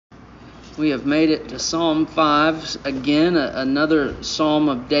We have made it to Psalm 5. Again, another Psalm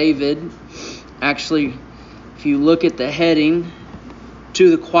of David. Actually, if you look at the heading,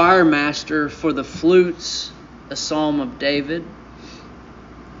 to the choir master for the flutes, a Psalm of David.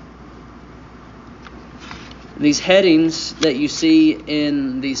 These headings that you see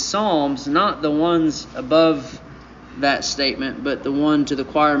in these Psalms, not the ones above that statement, but the one to the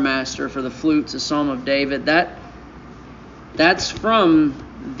choir master for the flutes, a Psalm of David, that's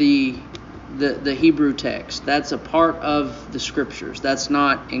from the Hebrew text. That's a part of the Scriptures. That's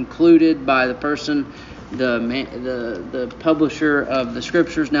not included by the person, the publisher of the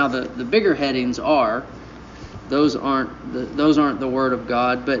Scriptures. Now the bigger headings are. Those aren't the Word of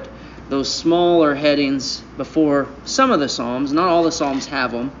God, but those smaller headings before some of the Psalms, not all the Psalms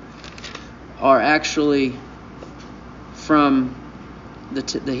have them, are actually from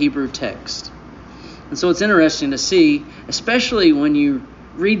the Hebrew text. And so it's interesting to see, especially when you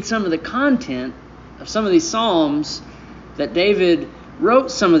read some of the content of some of these Psalms, that David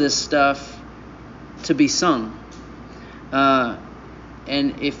wrote some of this stuff to be sung.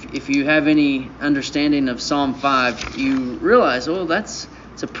 And if you have any understanding of Psalm 5, you realize, it's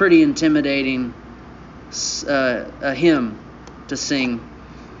a pretty intimidating a hymn to sing.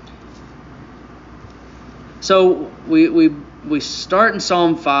 So we start in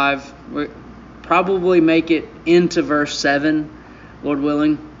Psalm 5. We probably make it into verse 7, Lord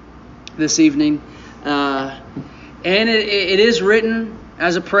willing, this evening. And it is written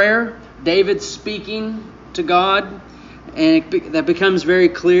as a prayer. David's speaking to God, and that becomes very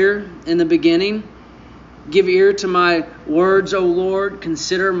clear in the beginning. Give ear to my words, O Lord.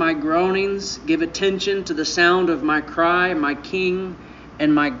 Consider my groanings. Give attention to the sound of my cry, my King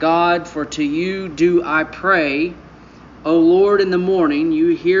and my God, for to you do I pray. O Lord, in the morning you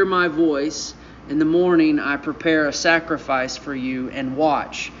hear my voice. In the morning I prepare a sacrifice for you and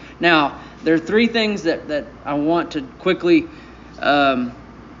watch. Now, there are three things that I want to quickly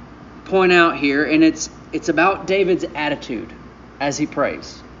point out here, and it's about David's attitude as he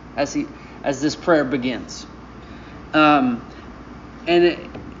prays, as this prayer begins.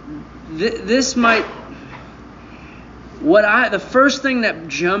 This might... the first thing that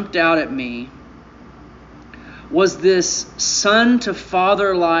jumped out at me was this son to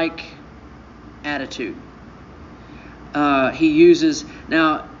father-like attitude. He uses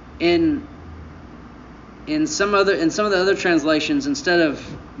now in some of the other translations, instead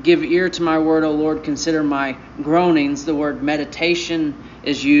of give ear to my word, O Lord, consider my groanings, the word meditation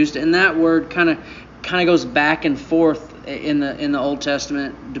is used, and that word kind of goes back and forth in the Old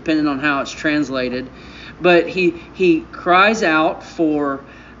Testament depending on how it's translated. But he cries out for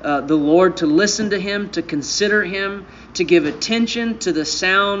the Lord to listen to him, to consider him, to give attention to the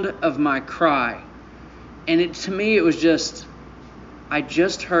sound of my cry. And to me, it was just, I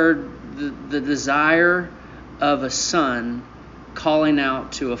just heard the desire of a son calling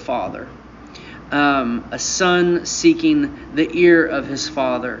out to a father. A son seeking the ear of his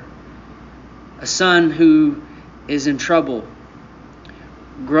father. A son who is in trouble,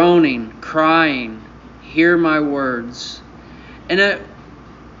 groaning, crying, hear my words. And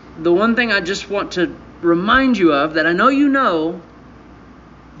the one thing I just want to remind you of, that I know you know,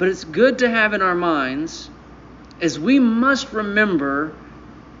 but it's good to have in our minds, is we must remember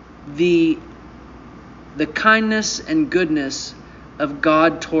the kindness and goodness of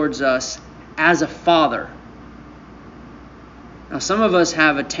God towards us as a father. Now, some of us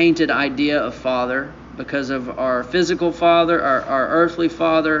have a tainted idea of father because of our physical father, our earthly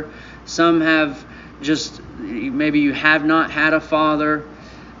father. Some have just, maybe you have not had a father.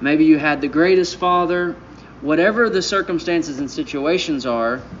 Maybe you had the greatest father. Whatever the circumstances and situations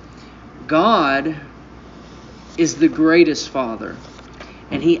are, God is the greatest father.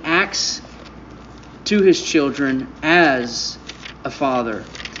 And he acts to his children as a father.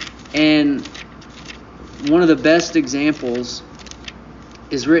 And one of the best examples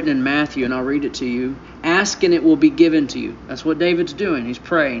is written in Matthew, and I'll read it to you. Ask and it will be given to you. That's what David's doing. He's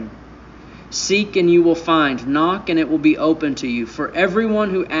praying. Seek and you will find. Knock and it will be open to you. For everyone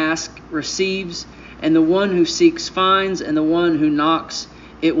who asks receives, and the one who seeks finds, and the one who knocks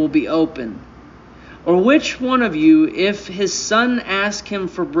it will be open. Or which one of you, if his son asks him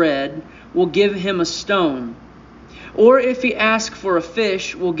for bread, will give him a stone? Or if he asks for a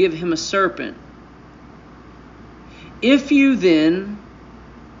fish, will give him a serpent? If you then,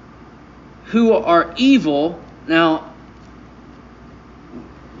 who are evil... Now,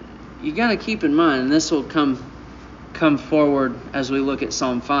 you got to keep in mind, and this will come forward as we look at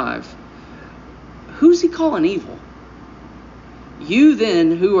Psalm 5. Who's he calling evil? You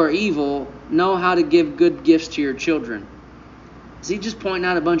then, who are evil, know how to give good gifts to your children. Is he just pointing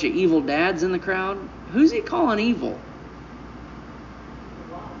out a bunch of evil dads in the crowd? Who's he calling evil?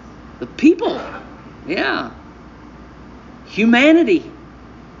 The people. Yeah. Humanity.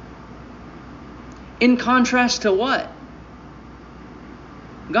 In contrast to what?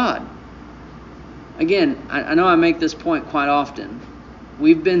 God. Again, I know I make this point quite often.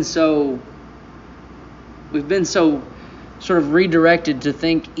 We've been so sort of redirected to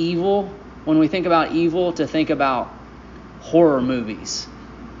think evil, when we think about evil, to think about horror movies.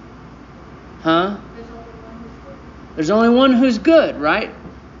 Huh? There's only one who's good, right?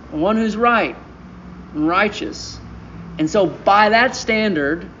 One who's right and righteous. And so by that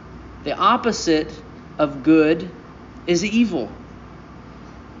standard, the opposite of good is evil.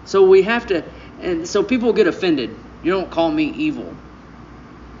 So we have to, and so people get offended. You don't call me evil.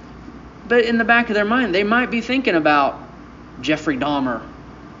 But in the back of their mind, they might be thinking about Jeffrey Dahmer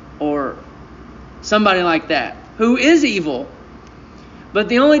or somebody like that who is evil. But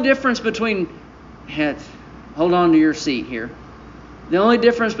the only difference between, hold on to your seat here. The only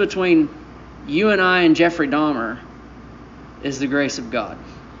difference between you and I and Jeffrey Dahmer is the grace of God.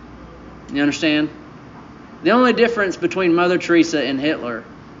 You understand? The only difference between Mother Teresa and Hitler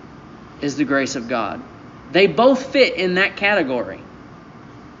is the grace of God. They both fit in that category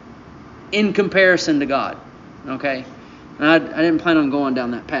in comparison to God. Okay? And I didn't plan on going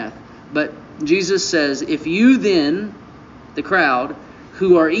down that path. But Jesus says, if you then, the crowd,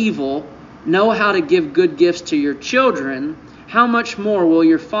 who are evil, know how to give good gifts to your children, how much more will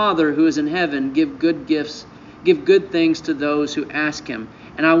your Father who is in heaven give good things to those who ask him?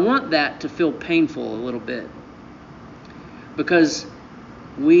 And I want that to feel painful a little bit, because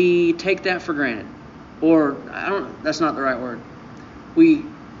we take that for granted. Or that's not the right word. We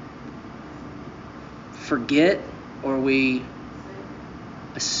forget, or we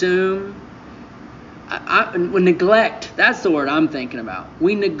assume. We neglect. That's the word I'm thinking about.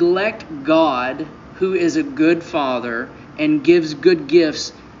 We neglect God, who is a good Father and gives good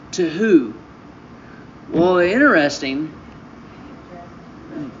gifts to who? Well, interesting.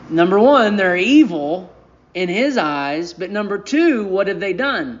 Number one, they're evil in his eyes. But number two, what have they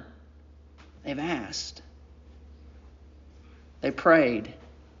done? They've asked. They prayed.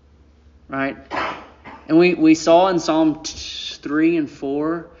 Right? And we saw in Psalm 3 and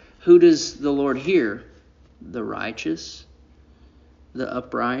 4, who does the Lord hear? The righteous, the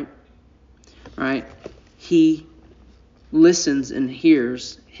upright. Right? He listens and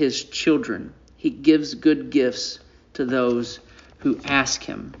hears his children. He gives good gifts to those who ask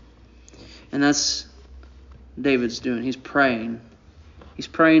him. And that's David's doing. He's praying. He's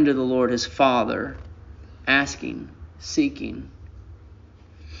praying to the Lord, his Father, asking, seeking.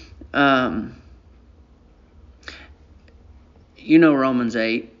 You know Romans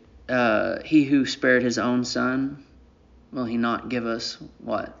 8. He who spared his own son, will he not give us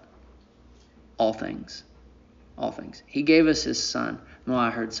what? All things. All things. He gave us his son. Well, I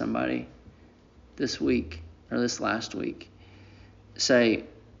heard somebody this week, or this last week, say,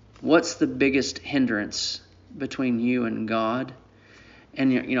 what's the biggest hindrance between you and God?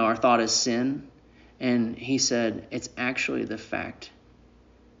 And, our thought is sin. And he said, it's actually the fact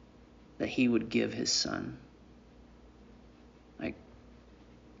that he would give his son. Like,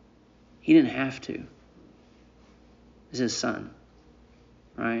 he didn't have to. It's his son.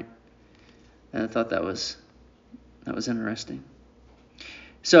 Right? And I thought that was interesting.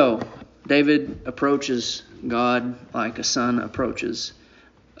 So, David approaches God like a son approaches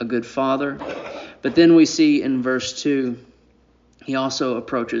a good father. But then we see in verse 2, he also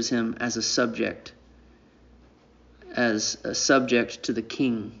approaches him as a subject to the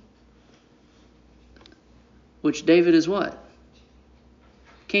king. Which David is what?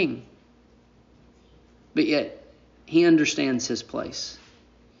 King. But yet, he understands his place.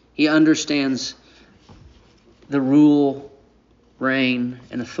 He understands the rule, reign,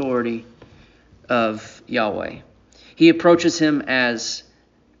 and authority of Yahweh. He approaches him as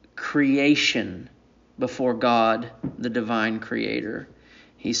creation before God, the divine creator.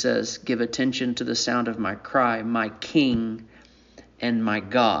 He says, give attention to the sound of my cry, my King and my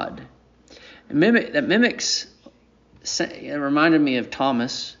God. It reminded me of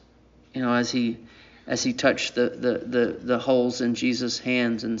Thomas, as he touched the holes in Jesus'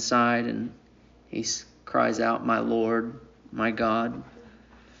 hands and side, and he cries out, my Lord, my God.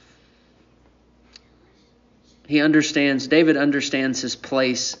 David understands his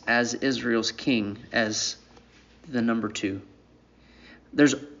place as Israel's king, as the number 2.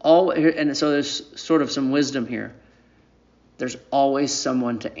 And so there's sort of some wisdom here. There's always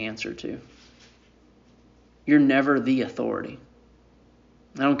someone to answer to. You're never the authority.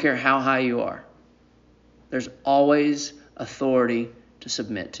 I don't care how high you are. There's always authority to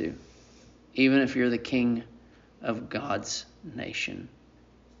submit to, even if you're the king of God's nation.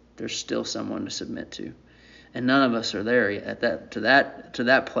 There's still someone to submit to. And none of us are there yet to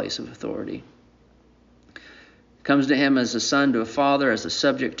that place of authority. Comes to him as a son to a father, as a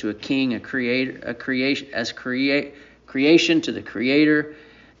subject to a king, creation to the Creator.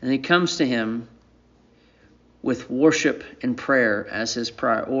 And he comes to him with worship and prayer as his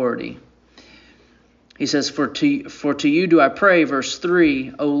priority. He says, For to you do I pray, verse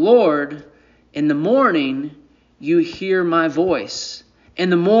 3, O Lord, in the morning you hear my voice. In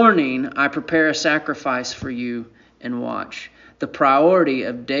the morning I prepare a sacrifice for you and watch. The priority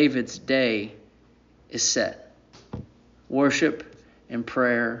of David's day is set. Worship and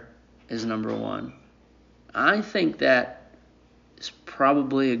prayer is number one. I think that is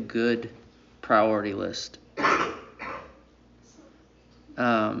probably a good priority list.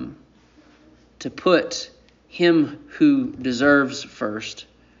 To put him who deserves first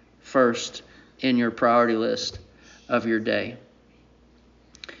in your priority list of your day.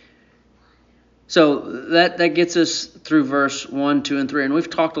 So that gets us through verse 1, 2, and 3. And we've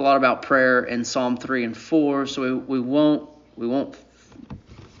talked a lot about prayer in Psalm 3 and 4, so we won't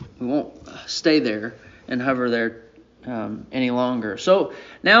stay there and hover there any longer. So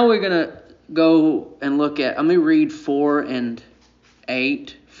now we're going to go and look at, let me read 4 to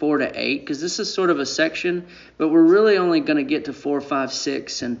 8, because this is sort of a section, but we're really only going to get to 4, 5,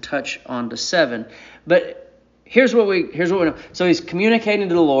 6 and touch on to 7. But here's what we know. So he's communicating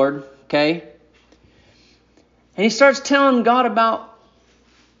to the Lord, okay? And he starts telling God about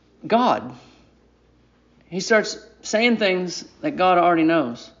God. He starts saying things that God already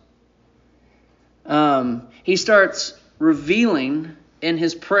knows. He starts revealing in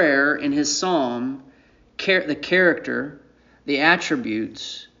his prayer, in his psalm, the character, the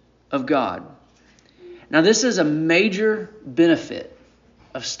attributes of God. Now, this is a major benefit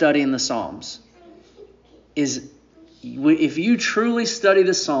of studying the Psalms. Is if you truly study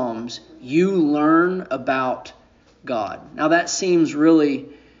the Psalms, you learn about God. Now that seems really,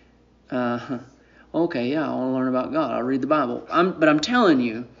 okay, yeah, I want to learn about God. I'll read the Bible. But I'm telling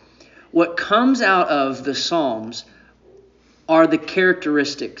you, what comes out of the Psalms are the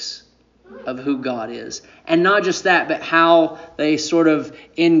characteristics of who God is. And not just that, but how they sort of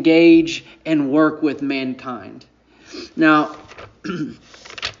engage and work with mankind. Now,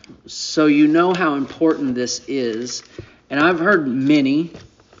 so you know how important this is. And I've heard many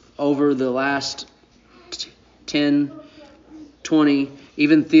over the last 10, 20,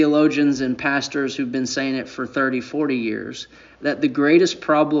 even theologians and pastors who've been saying it for 30, 40 years, that the greatest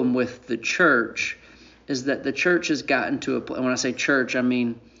problem with the church is that the church has gotten to a point, when I say church, I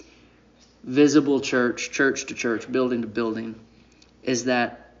mean visible church, church to church, building to building, is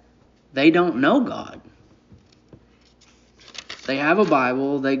that they don't know God. They have a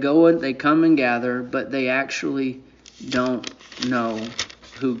Bible, they go and they come and gather, but they actually don't know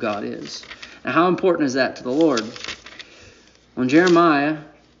who God is. Now, how important is that to the Lord? On Jeremiah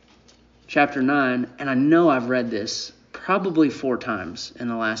chapter 9, and I know I've read this probably 4 times in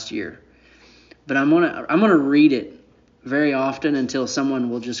the last year, but I'm gonna read it very often until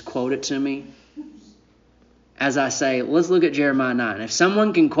someone will just quote it to me. As I say, let's look at Jeremiah 9. If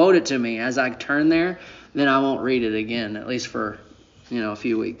someone can quote it to me as I turn there, then I won't read it again, at least for a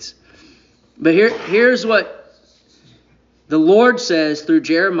few weeks. But here's what the Lord says through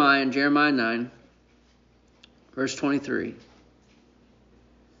Jeremiah in Jeremiah 9, verse 23.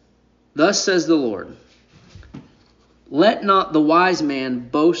 Thus says the Lord, let not the wise man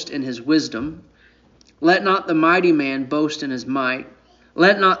boast in his wisdom. Let not the mighty man boast in his might.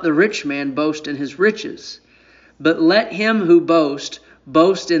 Let not the rich man boast in his riches. But let him who boast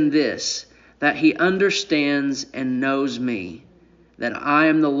in this, that he understands and knows me, that I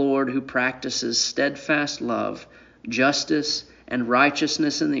am the Lord who practices steadfast love, justice, and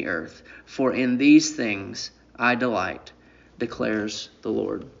righteousness in the earth. For in these things I delight, declares the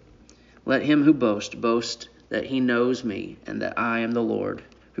Lord. Let him who boast that he knows me, and that I am the Lord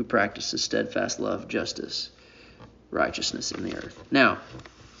who practices steadfast love, justice, righteousness in the earth. Now,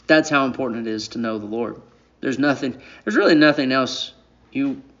 that's how important it is to know the Lord. There's really nothing else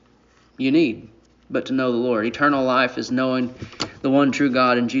you need but to know the Lord. Eternal life is knowing the one true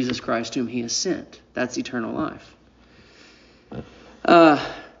God and Jesus Christ whom he has sent. That's eternal life.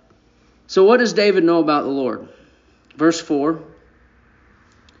 So what does David know about the Lord? Verse 4.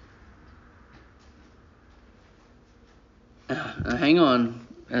 Hang on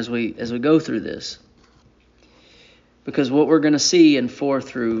as we go through this. Because what we're going to see in 4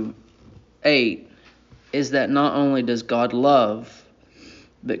 through 8 is that not only does God love,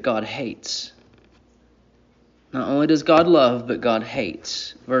 but God hates. Not only does God love, but God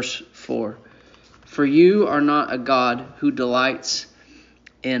hates. Verse 4. For you are not a God who delights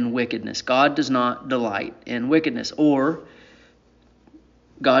in wickedness. God does not delight in wickedness. Or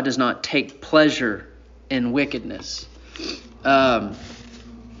God does not take pleasure in wickedness.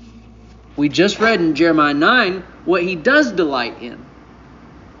 We just read in Jeremiah 9 what he does delight in.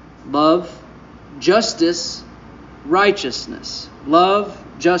 Love, justice, righteousness. Love,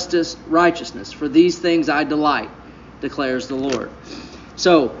 justice, righteousness. For these things I delight, declares the Lord.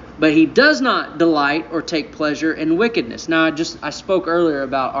 But he does not delight or take pleasure in wickedness. Now, I spoke earlier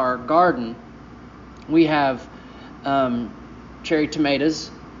about our garden. We have cherry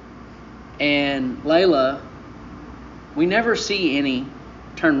tomatoes, and Layla, we never see any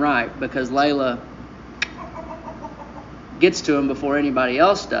turn ripe because Layla gets to them before anybody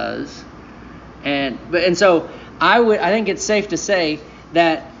else does. And so I think it's safe to say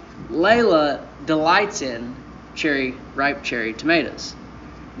that Layla delights in ripe cherry tomatoes.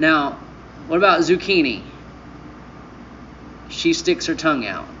 Now, what about zucchini? She sticks her tongue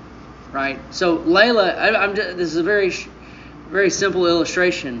out, right? So Layla, this is a very, very simple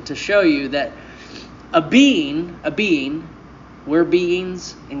illustration to show you that a being, we're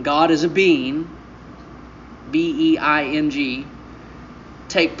beings and God is a being, B-E-I-N-G,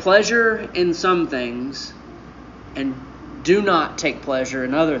 take pleasure in some things and do not take pleasure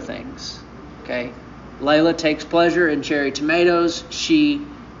in other things. Okay? Layla takes pleasure in cherry tomatoes. She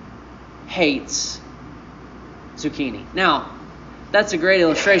hates zucchini. Now, that's a great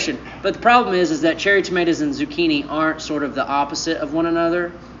illustration. But the problem is that cherry tomatoes and zucchini aren't sort of the opposite of one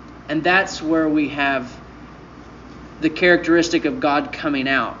another. And that's where we have the characteristic of God coming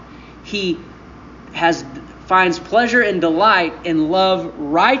out. He finds pleasure and delight in love,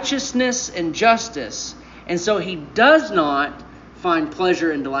 righteousness, and justice. And so he does not find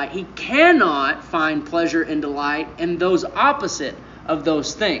pleasure and delight. He cannot find pleasure and delight in those opposite of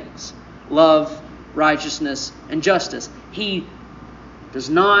those things. Love, righteousness, and justice. He does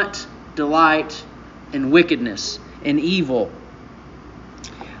not delight in wickedness and evil.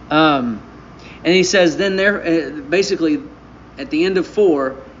 And he says then basically at the end of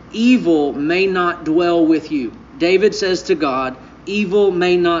 4, evil may not dwell with you. David says to God, evil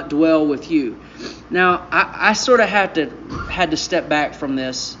may not dwell with you. Now, I sort of had to step back from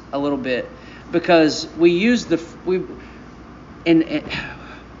this a little bit because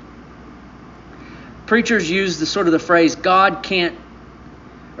preachers use the phrase God can't,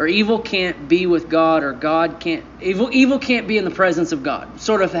 or evil can't be with God, or evil can't be in the presence of God.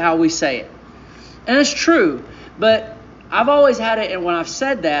 Sort of how we say it. And it's true, but I've always had it, and when I've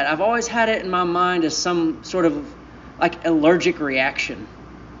said that, I've always had it in my mind as some sort of like allergic reaction.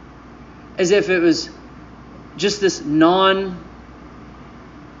 As if it was just this not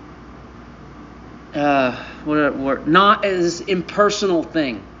as impersonal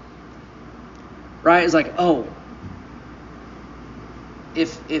thing. Right? It's like, oh,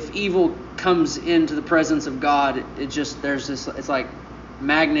 if evil comes into the presence of God, it's like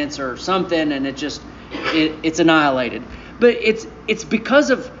magnets or something, and it's annihilated. But it's because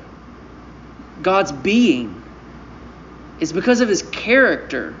of God's being. It's because of his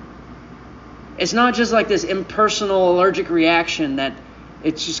character. It's not just like this impersonal allergic reaction that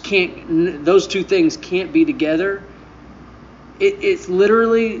it just can't, those two things can't be together. It's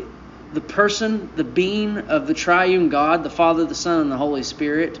literally the person, the being of the triune God, the Father, the Son, and the Holy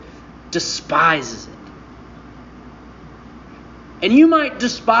Spirit, despises it. And you might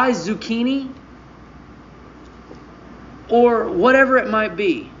despise zucchini or whatever it might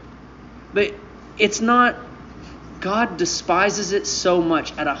be. But it's not, God despises it so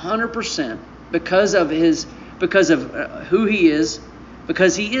much at 100% because of who he is,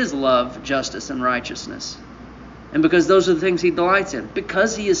 because he is love, justice, and righteousness. And because those are the things he delights in.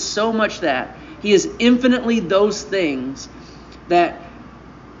 Because he is so much that, he is infinitely those things that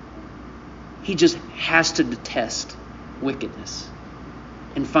he just has to detest wickedness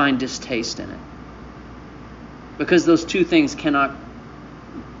and find distaste in it. Because those two things cannot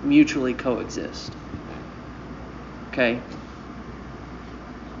mutually coexist. Okay?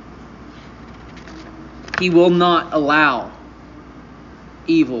 He will not allow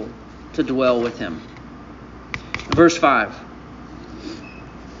evil to dwell with him. Verse 5.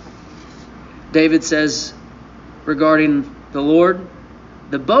 David says regarding the Lord,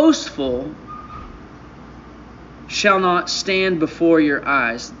 the boastful shall not stand before your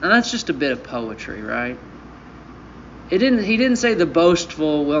eyes. Now that's just a bit of poetry, right? He didn't say the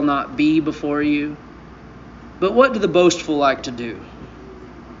boastful will not be before you. But what do the boastful like to do?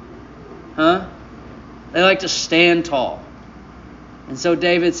 They like to stand tall. And so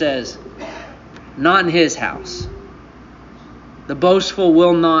David says, not in his house. The boastful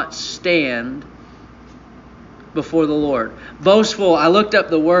will not stand before the Lord. Boastful, I looked up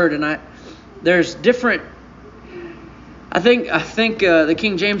the word, and there's different. I think the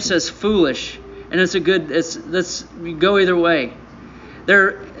King James says foolish, and it's a good. Let's go either way.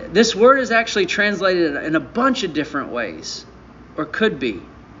 This word is actually translated in a bunch of different ways, or could be,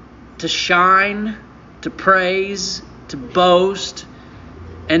 to shine, to praise, to boast,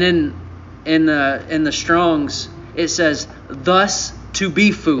 and in the Strong's it says thus to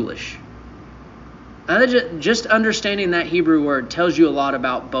be foolish. Now, just understanding that Hebrew word tells you a lot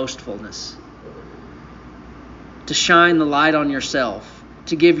about boastfulness. To shine the light on yourself,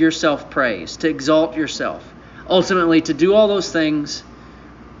 to give yourself praise, to exalt yourself. Ultimately, to do all those things,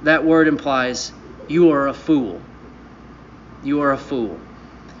 that word implies you are a fool. You are a fool.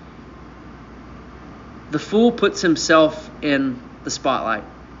 The fool puts himself in the spotlight.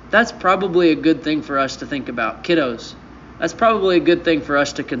 That's probably a good thing for us to think about. Kiddos, that's probably a good thing for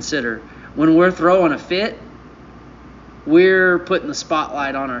us to consider. When we're throwing a fit, we're putting the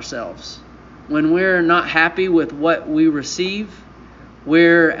spotlight on ourselves. When we're not happy with what we receive,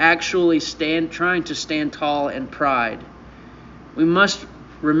 we're actually trying to stand tall in pride. We must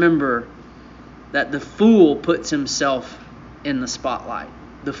remember that the fool puts himself in the spotlight.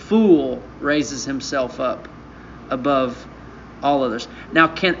 The fool raises himself up above all others.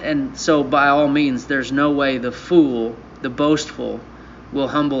 Now, so by all means, there's no way the fool, the boastful, will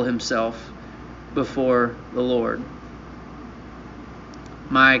humble himself before the Lord.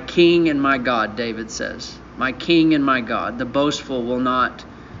 My King and my God, David says. My King and my God. The boastful will not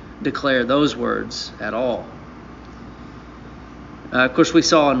declare those words at all. Of course, we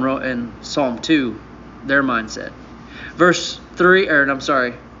saw in Psalm 2 their mindset.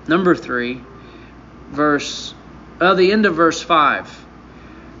 Number 3, the end of verse 5.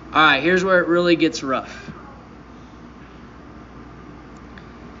 All right, here's where it really gets rough.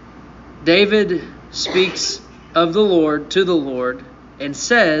 David speaks of the Lord to the Lord and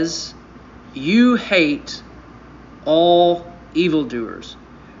says, you hate all evildoers,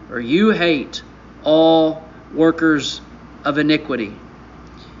 or you hate all workers of iniquity.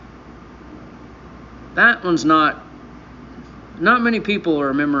 That one's not many people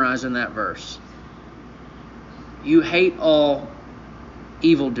are memorizing that verse. You hate all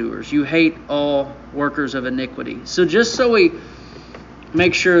evildoers. You hate all workers of iniquity. So just so we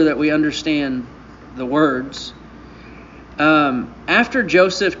make sure that we understand the words, after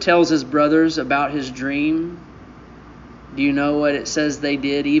Joseph tells his brothers about his dream, do you know what it says they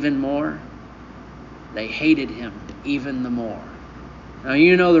did even more? They hated him even the more. Now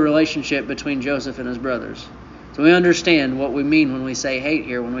you know the relationship between Joseph and his brothers. So we understand what we mean when we say hate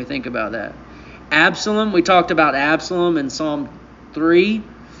here, when we think about that. Absalom, we talked about Absalom in Psalm 3,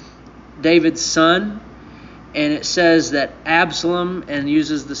 David's son. And it says that Absalom, and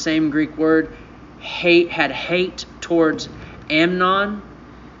uses the same Greek word, had hate towards Amnon,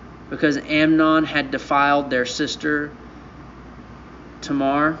 because Amnon had defiled their sister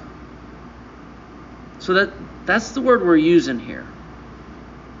Tamar. So that's the word we're using here.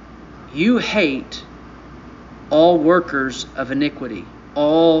 You hate all workers of iniquity,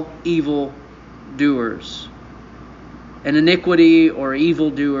 all evil doers. And iniquity or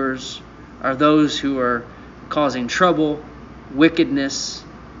evildoers are those who are causing trouble, wickedness,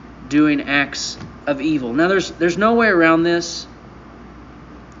 doing acts of evil. Now there's no way around this.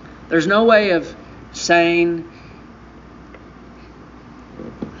 There's no way of saying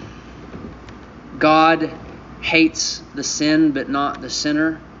God hates the sin but not the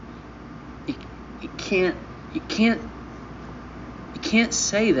sinner. You can't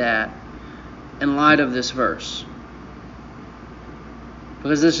say that in light of this verse,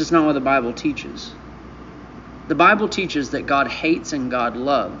 because this is not what the Bible teaches. The Bible teaches that God hates and God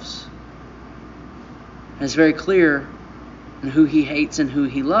loves. And it's very clear in who he hates and who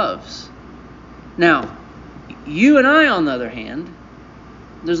he loves. Now, you and I, on the other hand,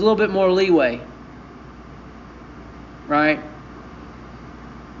 there's a little bit more leeway, right?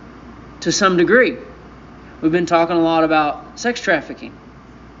 To some degree. We've been talking a lot about sex trafficking.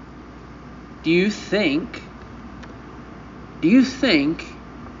 Do you think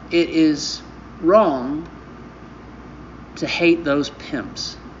it is wrong to hate those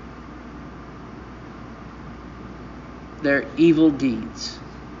pimps? Their evil deeds.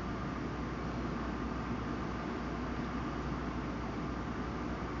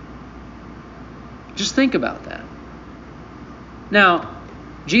 Just think about that. Now,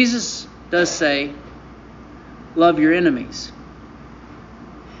 Jesus does say, love your enemies.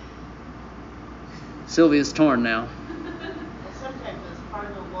 Sylvia's torn now. Sometimes it's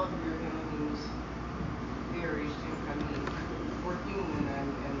hard to love your enemies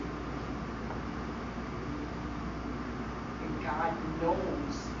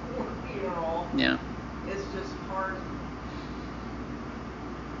knows, you know. Yeah. It's just hard.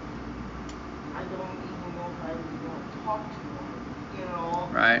 I don't even know if I would want to talk to him, you know.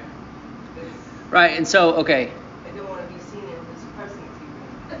 Right. It's, Right, and so, okay. I don't want to be seen in his presence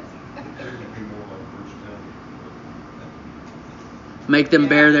even. It would be more like First County. Make them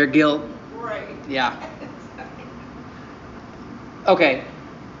bear their guilt. Right. Yeah. Okay.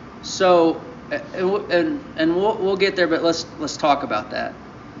 So, and we'll get there, but let's talk about that.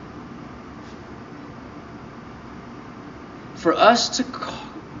 For us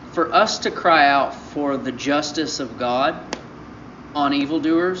to cry out for the justice of God on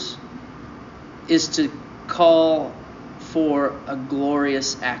evildoers is to call for a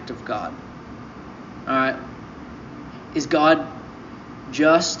glorious act of God. All right? Is God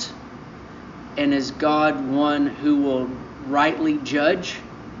just? And is God one who will rightly judge?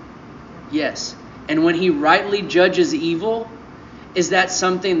 Yes. And when he rightly judges evil, is that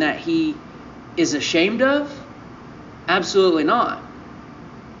something that he is ashamed of? Absolutely not.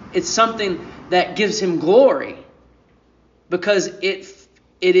 It's something that gives him glory because it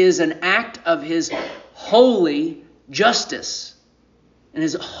is an act of his holy justice and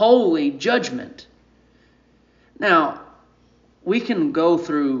his holy judgment. Now, we can go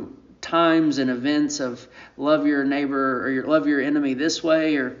through times and events of love your neighbor or love your enemy this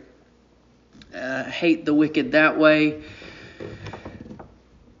way or hate the wicked that way.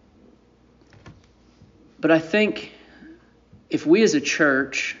 But I think if we as a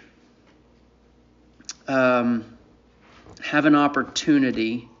church have an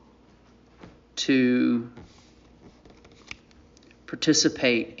opportunity to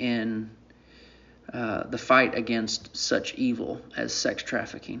participate in the fight against such evil as sex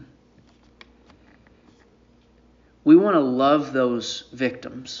trafficking, we want to love those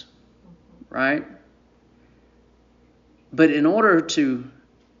victims, right? But in order to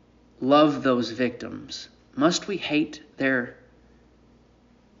love those victims, must we hate their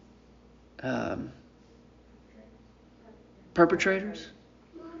perpetrators?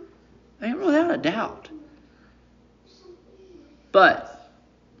 I mean, without a doubt. But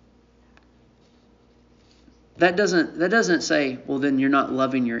that doesn't say, well, then you're not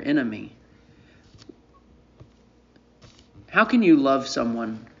loving your enemy. How can you love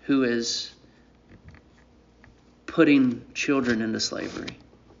someone who is putting children into slavery?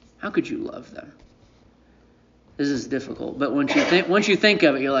 How could you love them? This is difficult, but once you think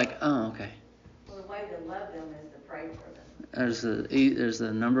of it, you're like, oh, okay. Well, the way to love them is to pray for them. There's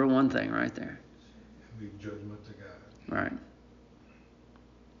the number one thing right there. Leave judgment to God. Right.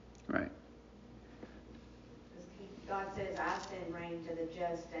 Right. God says, I send rain to the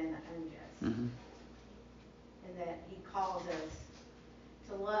just and the unjust. Mm-hmm. And that he calls us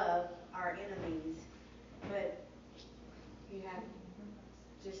to love our enemies. But you have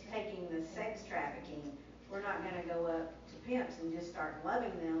just taking the sex trafficking, we're not going to go up to pimps and just start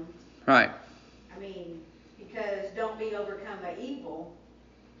loving them. Right. I mean, because don't be overcome by evil.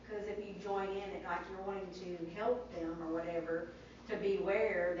 Because if you join in it like you're wanting to help them or whatever, to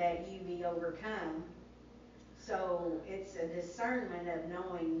beware that you be overcome. So it's a discernment of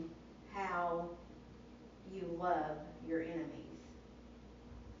knowing how you love your enemies,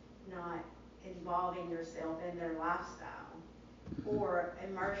 not involving yourself in their lifestyle or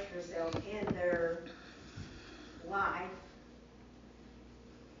immerse yourself in their lifestyle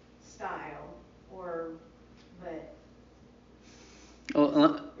but.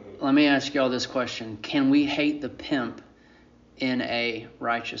 Well, let me ask y'all this question. Can we hate the pimp in a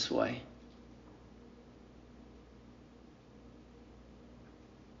righteous way?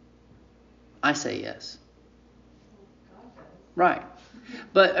 I say yes. Right.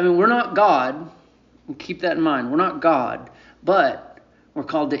 But, I mean, we're not God. We'll keep that in mind. We're not God. But we're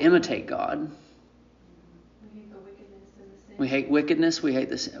called to imitate God. We hate the wickedness and the sin. We hate wickedness. We hate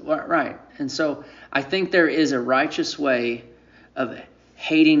the sin. Right. And so I think there is a righteous way of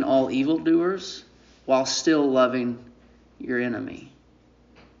hating all evildoers while still loving your enemy.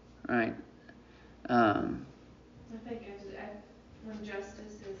 Right. I think when justice is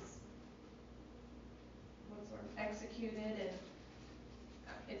executed, and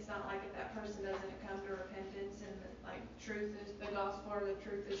it's not like if that person doesn't come to repentance and like truth is the gospel or the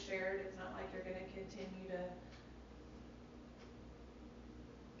truth is shared, it's not like you're going to continue to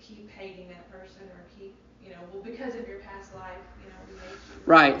keep hating that person or keep, well, because of your past life, we hate you.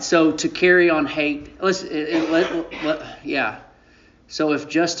 Right. So to carry on hate, yeah. So if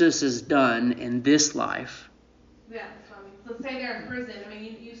justice is done in this life. Yeah, that's what I mean. Let's say they're in prison. I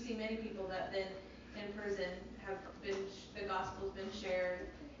mean, you see many people that then in prison have been, the gospel's been shared,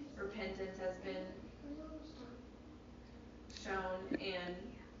 repentance has been shown, and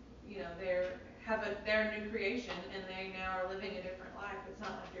they're a new creation, and they now are living a different life. It's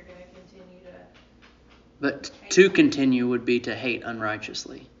not like you're going to continue to. But to continue would be to hate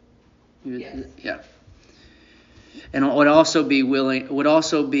unrighteously. Yes. Yeah. And it would also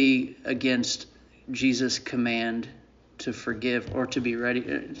be against Jesus' command to forgive, or to be ready,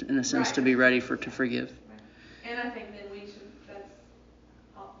 in a sense, to be ready to forgive. And I think then we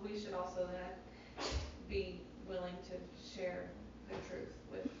should also then be willing to share the truth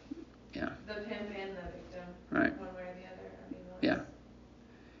with the pimp and the victim, right? One way or the other. Yeah.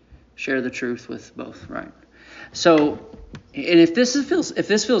 Share the truth with both, right? So, and if this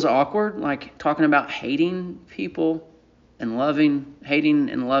feels awkward, like talking about hating people and hating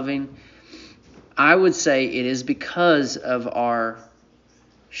and loving, I would say it is because of our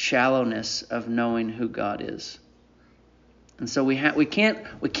shallowness of knowing who God is. And so we can't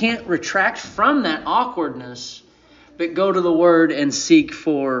retract from that awkwardness, but go to the Word and seek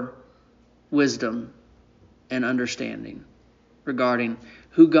for wisdom and understanding regarding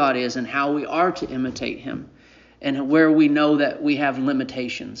who God is and how we are to imitate Him, and where we know that we have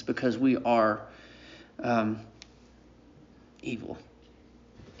limitations because we are evil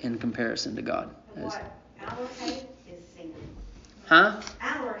in comparison to God. What our hate is sin. Huh?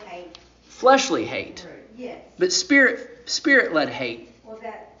 Our hate. Fleshly hate. Yes. But spirit-led hate. Well, you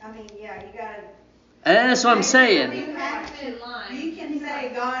gotta. And that's what I'm saying. You can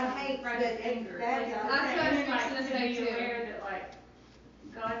say God hates, but that's That's what I was going to say too. Aware that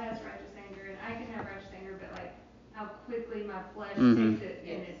God has righteous anger and I can have righteous anger, but how quickly my flesh takes it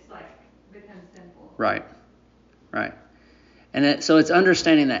and it's becomes sinful. Right. And so it's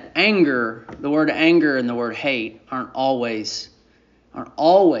understanding that anger, the word anger and the word hate aren't always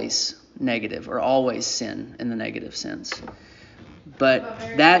negative or always sin in the negative sense. But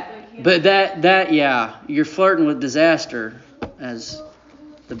you're flirting with disaster, as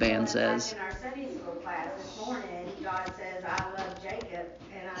the band says. In our Sunday school class this morning, God says, I love Jacob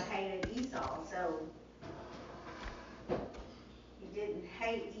and I hated Esau. So He didn't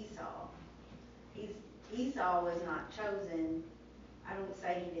hate Esau. Esau was not chosen. I don't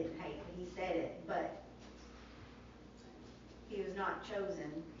say He didn't hate, but He said it, but he was not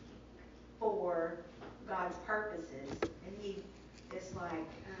chosen for God's purposes. And it's like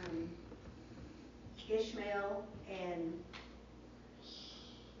Ishmael and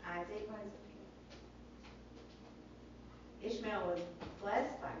Isaac. Ishmael was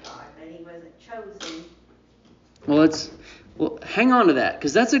blessed by God, but he wasn't chosen. Well, hang on to that,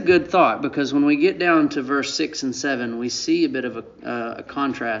 because that's a good thought, because when we get down to verse 6 and 7, we see a bit of a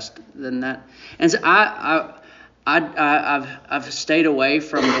contrast than that. And so I've stayed away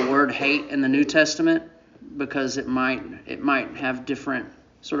from the word hate in the New Testament because it might have different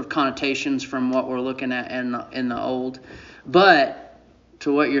sort of connotations from what we're looking at in the Old. But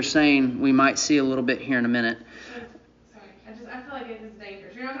to what you're saying, we might see a little bit here in a minute. I feel like it is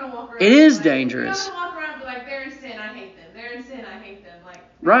dangerous. You're not going to walk around. It is dangerous. You're not going to walk around and be like, they're in sin, I hate them. They're in sin, I hate them.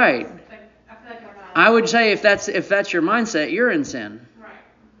 Right. I feel like we're not. I would say if that's your mindset, you're in sin. Right.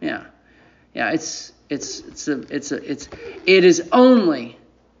 Yeah. It is only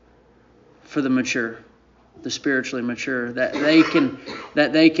for the mature, the spiritually mature, that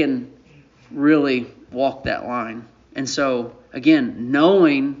they can really walk that line. And so again,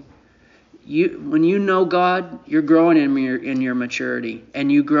 knowing when you know God, you're growing in your maturity,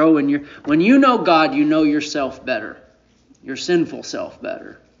 and you grow when you know God, you know yourself better, your sinful self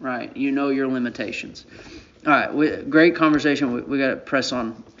better, right? You know your limitations. All right, great conversation. We got to press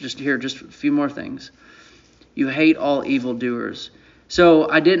on just a few more things. You hate all evildoers. So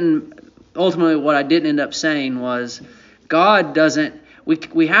ultimately what I didn't end up saying was God doesn't,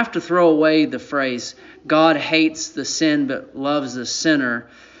 we have to throw away the phrase, God hates the sin but loves the sinner.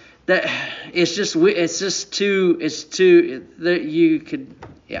 It's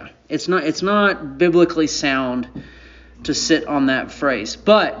not biblically sound to sit on that phrase.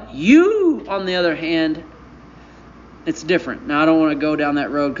 But you, on the other hand, it's different. Now I don't want to go down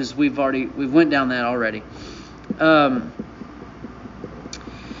that road because we've went down that already.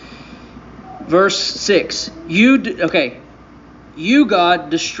 Verse 6. You, God,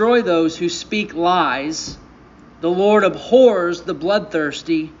 destroy those who speak lies. The Lord abhors the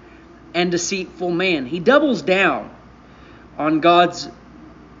bloodthirsty and deceitful man. He doubles down on God's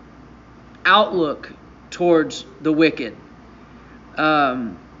outlook towards the wicked.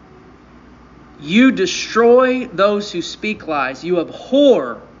 You destroy those who speak lies. You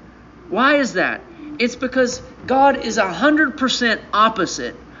abhor. Why is that? It's because God is 100%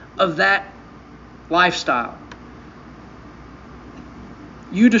 opposite of that lifestyle.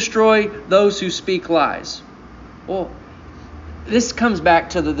 You destroy those who speak lies. Well, this comes back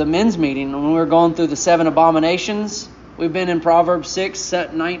to the men's meeting when we were going through the 7 abominations. We've been in Proverbs 6,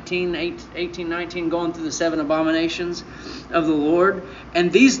 18, 19, going through the 7 abominations of the Lord.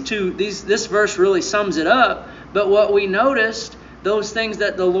 And this verse really sums it up. But what we noticed, those things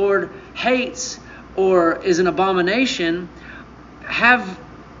that the Lord hates or is an abomination, have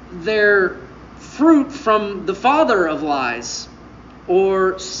their fruit from the father of lies,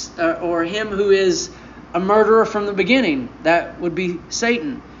 or him who is a murderer from the beginning. That would be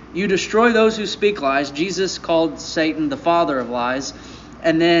Satan. You destroy those who speak lies. Jesus called Satan the father of lies.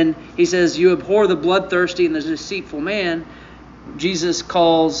 And then he says, you abhor the bloodthirsty and the deceitful man. John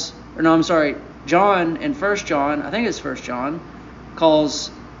in 1 John, I think it's 1 John, calls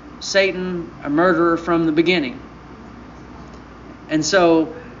Satan a murderer from the beginning. And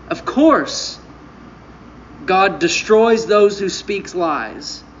so, of course, God destroys those who speak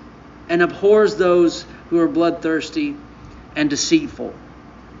lies and abhors those who are bloodthirsty and deceitful.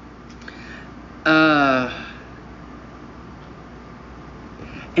 In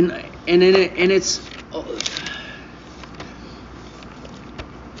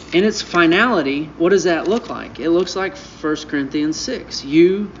its finality, what does that look like? It looks like 1 Corinthians 6.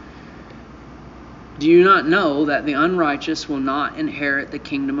 Do you not know that the unrighteous will not inherit the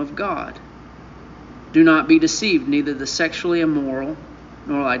kingdom of God? Do not be deceived, neither the sexually immoral,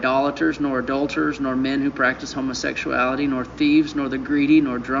 nor idolaters, nor adulterers, nor men who practice homosexuality, nor thieves, nor the greedy,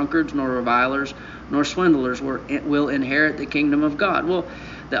 nor drunkards, nor revilers, nor swindlers will inherit the kingdom of God. Well,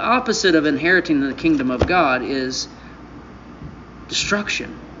 the opposite of inheriting the kingdom of God is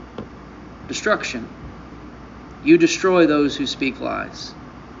destruction. Destruction. You destroy those who speak lies.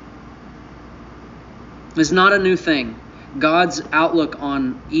 It's not a new thing. God's outlook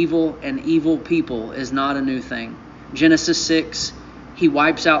on evil and evil people is not a new thing. Genesis 6, He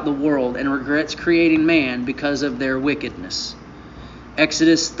wipes out the world and regrets creating man because of their wickedness.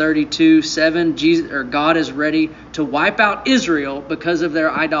 Exodus 32:7, God is ready to wipe out Israel because of their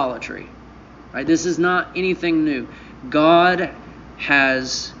idolatry. Right? This is not anything new. God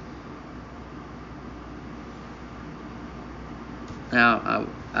has... Now,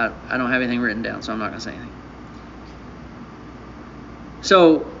 I don't have anything written down, so I'm not going to say anything.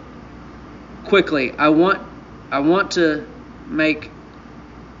 So, quickly, I want to make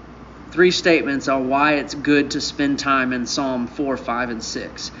 3 statements on why it's good to spend time in Psalm 4, 5, and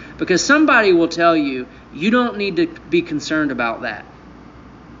 6. Because somebody will tell you, you don't need to be concerned about that.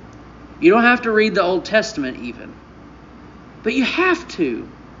 You don't have to read the Old Testament even. But you have to.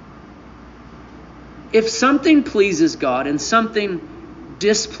 If something pleases God and something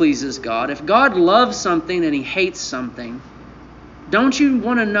displeases God, if God loves something and He hates something, don't you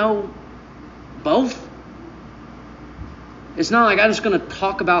want to know both? It's not like I'm just going to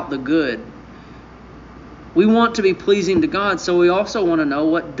talk about the good. We want to be pleasing to God, so we also want to know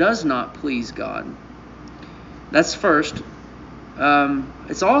what does not please God. That's first.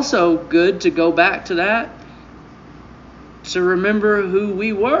 It's also good to go back to that, to remember who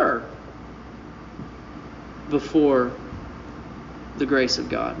we were before the grace of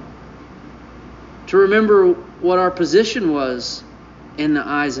God. To remember what our position was in the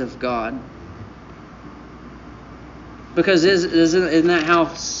eyes of God. Because isn't that how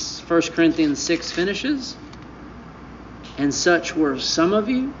 1 Corinthians 6 finishes? And such were some of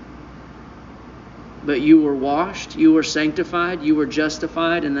you, but you were washed, you were sanctified, you were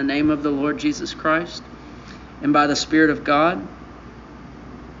justified in the name of the Lord Jesus Christ and by the Spirit of God.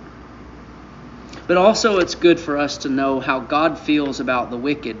 But also it's good for us to know how God feels about the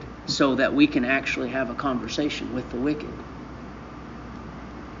wicked so that we can actually have a conversation with the wicked.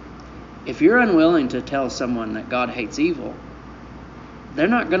 If you're unwilling to tell someone that God hates evil, they're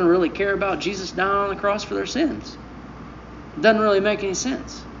not going to really care about Jesus dying on the cross for their sins. It doesn't really make any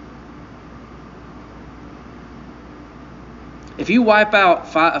sense. If you wipe out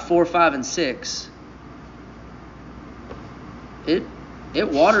 4, 5, and 6, it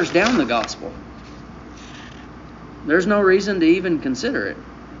waters down the gospel. There's no reason to even consider it.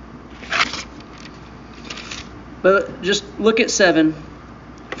 But just look at 7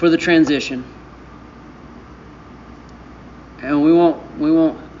 for the transition. And we won't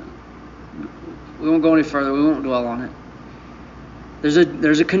go any further. We won't dwell on it.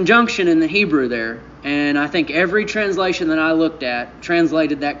 There's a conjunction in the Hebrew there, and I think every translation that I looked at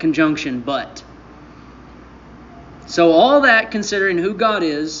translated that conjunction but. So all that, considering who God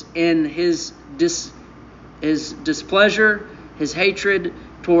is and his displeasure, his hatred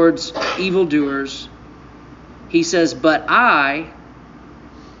towards evildoers, he says, but I...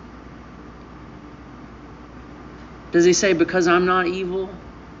 Does he say because I'm not evil?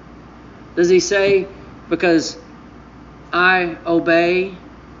 Does he say because I obey.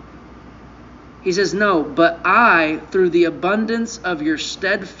 He says, no, but I, through the abundance of your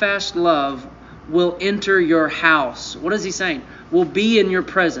steadfast love, will enter your house. What is he saying? Will be in your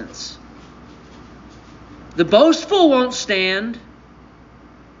presence. The boastful won't stand.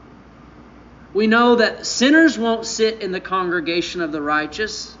 We know that sinners won't sit in the congregation of the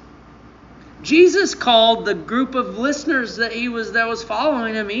righteous. Jesus called the group of listeners that was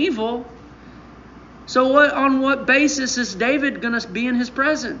following him evil. So on what basis is David going to be in his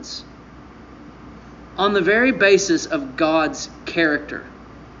presence? On the very basis of God's character.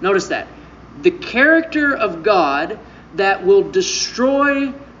 Notice that. The character of God that will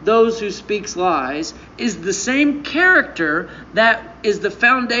destroy those who speak lies is the same character that is the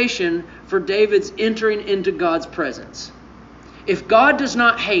foundation for David's entering into God's presence. If God does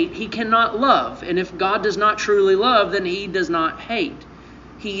not hate, he cannot love. And if God does not truly love, then he does not hate.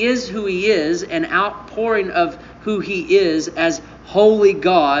 He is who he is, an outpouring of who he is as holy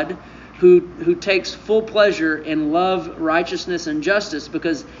God who takes full pleasure in love, righteousness, and justice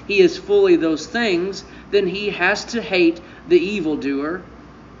because he is fully those things. Then he has to hate the evildoer.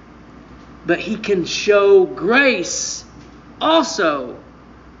 But he can show grace also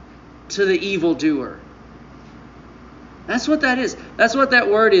to the evildoer. That's what that is. That's what that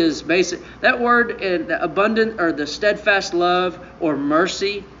word is. That word, the abundant or the steadfast love or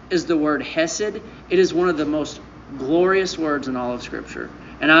mercy, is the word hesed. It is one of the most glorious words in all of Scripture.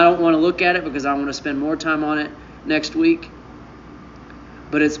 And I don't want to look at it because I want to spend more time on it next week.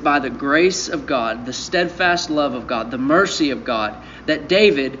 But it's by the grace of God, the steadfast love of God, the mercy of God, that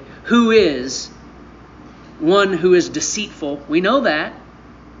David, who is one who is deceitful, we know that.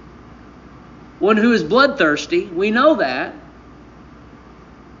 One who is bloodthirsty, we know that.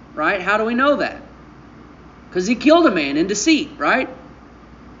 Right? How do we know that? Because he killed a man in deceit, right?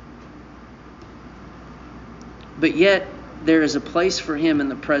 But yet there is a place for him in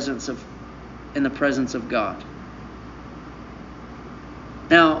the presence of God.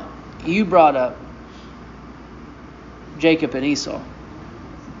 Now, you brought up Jacob and Esau.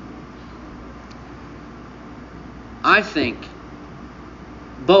 I think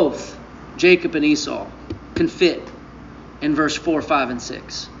both Jacob and Esau can fit in verse 4, 5, and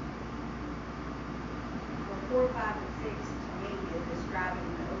 6. Well, 4, 5, and 6 to me is describing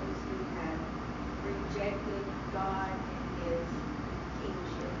those who have rejected God and his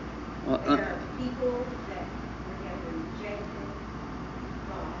kingship. Well, there are people that have rejected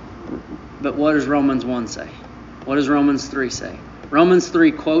God. But what does Romans 1 say? What does Romans 3 say? Romans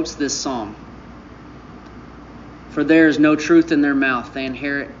 3 quotes this psalm. For there is no truth in their mouth. They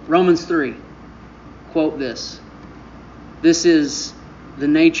inherit. Romans 3. Quote this. This is the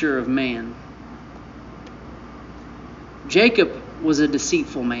nature of man. Jacob was a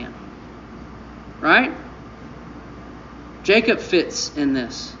deceitful man. Right? Jacob fits in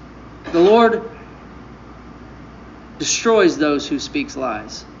this. The Lord destroys those who speak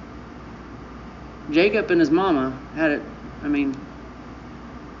lies. Jacob and his mama had it.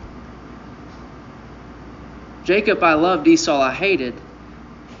 Jacob I loved, Esau I hated.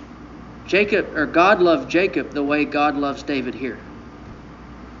 God loved Jacob the way God loves David here.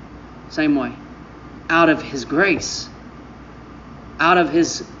 Same way. Out of his grace. Out of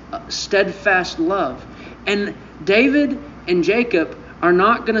his steadfast love. And David and Jacob are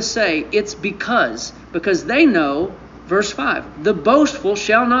not going to say it's because they know, verse 5, the boastful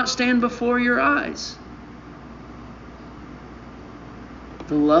shall not stand before your eyes.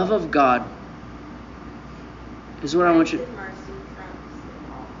 The love of God is what I want you. Mercy trumps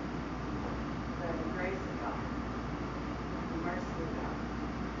it all. The grace of God, the mercy of God,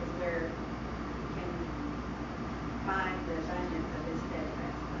 is where you can find the abundance of his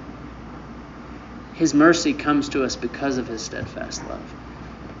steadfast love. His mercy comes to us because of his steadfast love.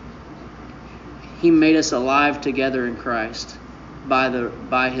 He made us alive together in Christ by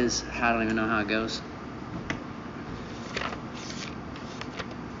his. I don't even know how it goes.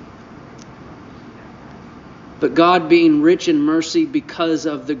 But God being rich in mercy because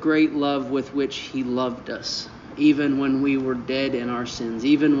of the great love with which he loved us, even when we were dead in our sins,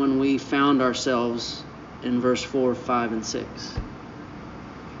 even when we found ourselves in verse 4, 5, and 6.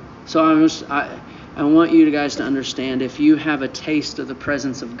 So I want you guys to understand, if you have a taste of the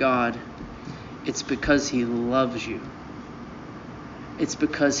presence of God, it's because he loves you. It's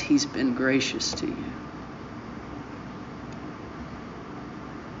because he's been gracious to you.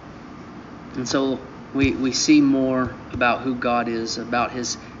 And so we see more about who God is, about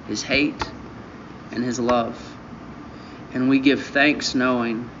his hate and his love. And we give thanks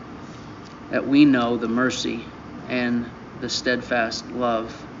knowing that we know the mercy and the steadfast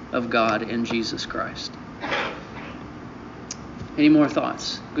love of God in Jesus Christ. Any more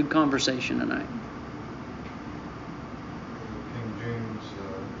thoughts? Good conversation tonight. King James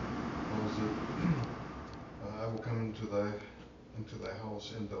calls it, I will come into thy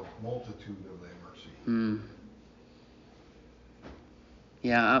house in the multitude of thy mercy.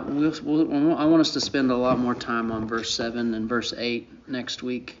 Yeah, I want us to spend a lot more time on verse 7 and verse 8 next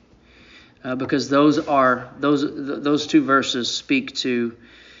week, because those two verses speak to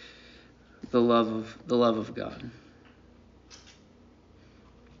the love of God.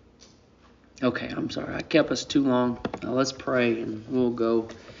 Okay, I'm sorry. I kept us too long. Now let's pray and we'll go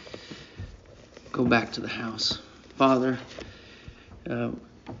back to the house. Father,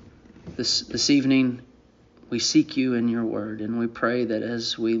 this evening we seek you in your word, and we pray that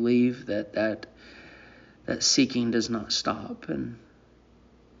as we leave that seeking does not stop, and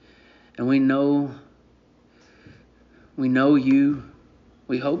we know you.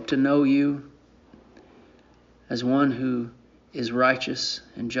 We hope to know you as one who is righteous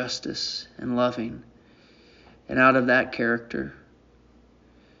and justice and loving. And out of that character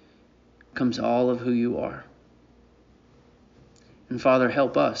comes all of who you are. And Father,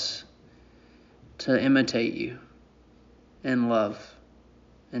 help us to imitate you in love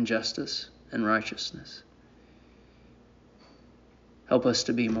and justice and righteousness. Help us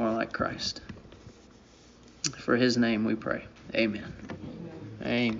to be more like Christ. For his name we pray. Amen. Amen.